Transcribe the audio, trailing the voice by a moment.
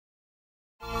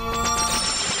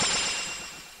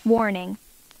Warning: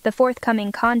 the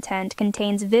forthcoming content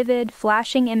contains vivid,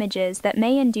 flashing images that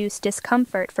may induce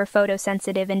discomfort for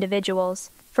photosensitive individuals.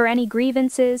 For any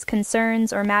grievances,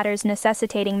 concerns, or matters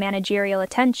necessitating managerial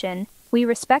attention, we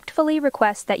respectfully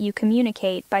request that you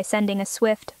communicate by sending a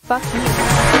swift "fuck you."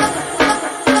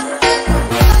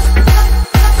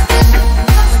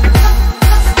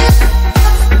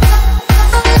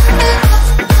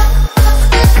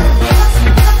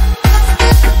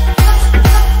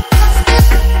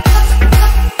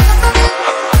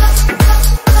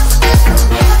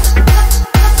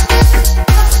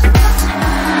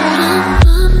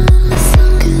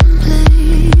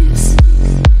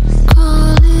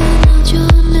 Calling out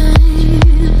your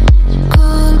name,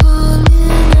 calling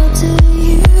out to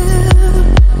you.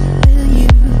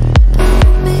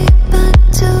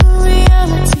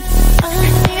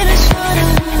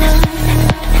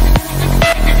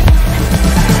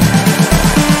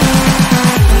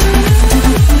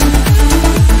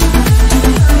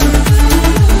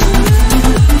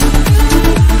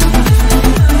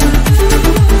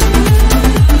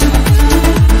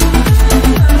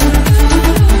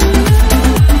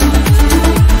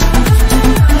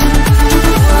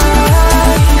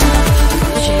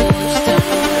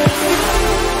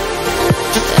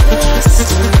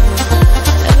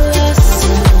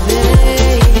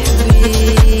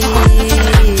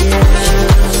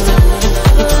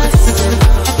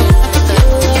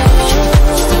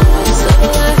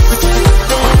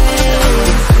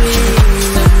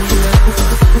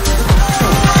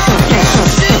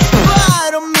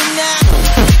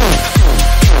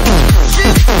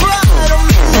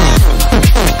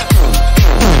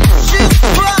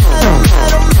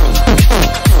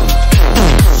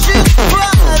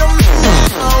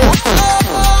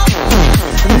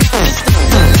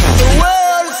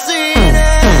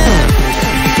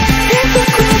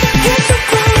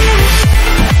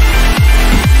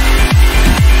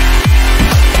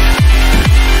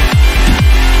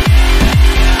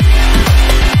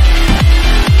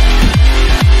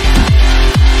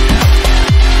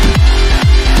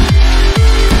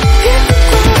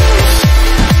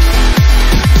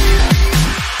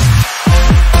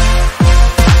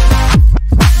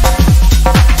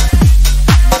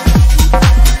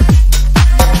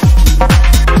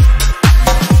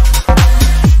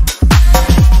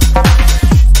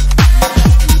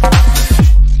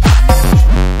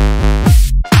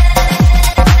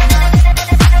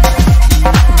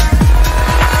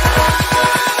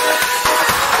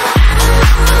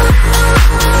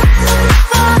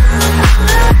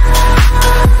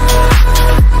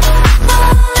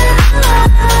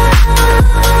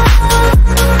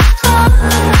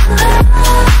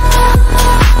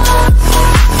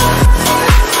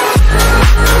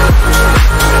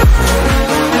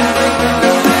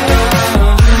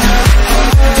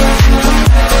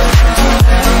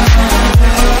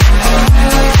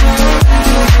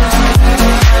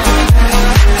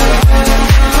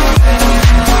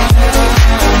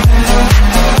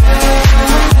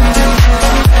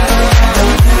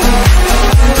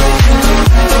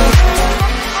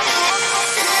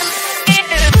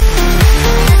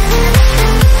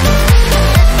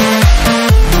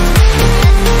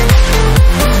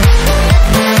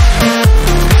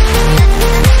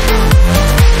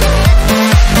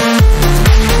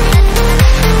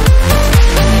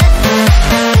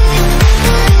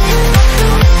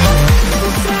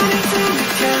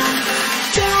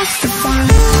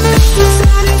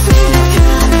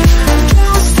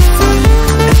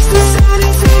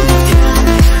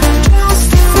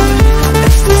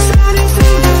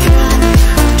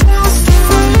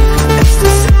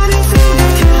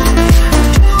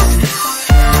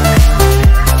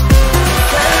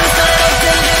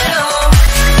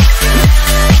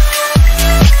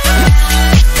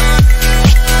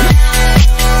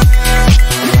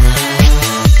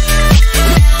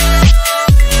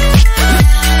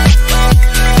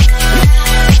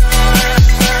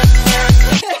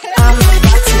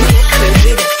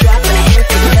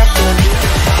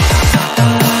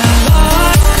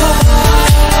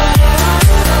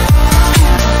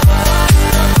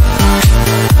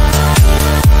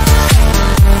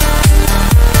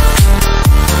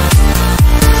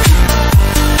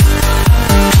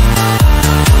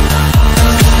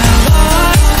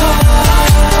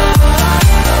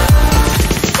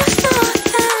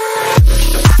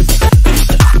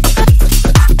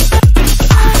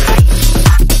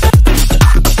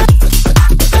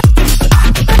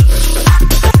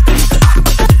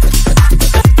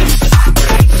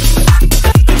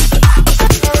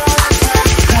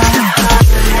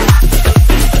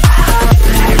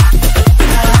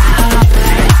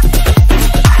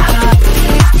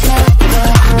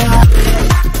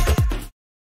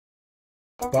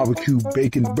 barbecue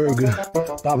bacon burger,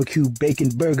 barbecue bacon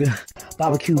burger,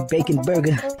 barbecue bacon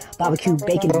burger, barbecue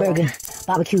bacon burger,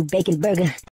 barbecue bacon burger.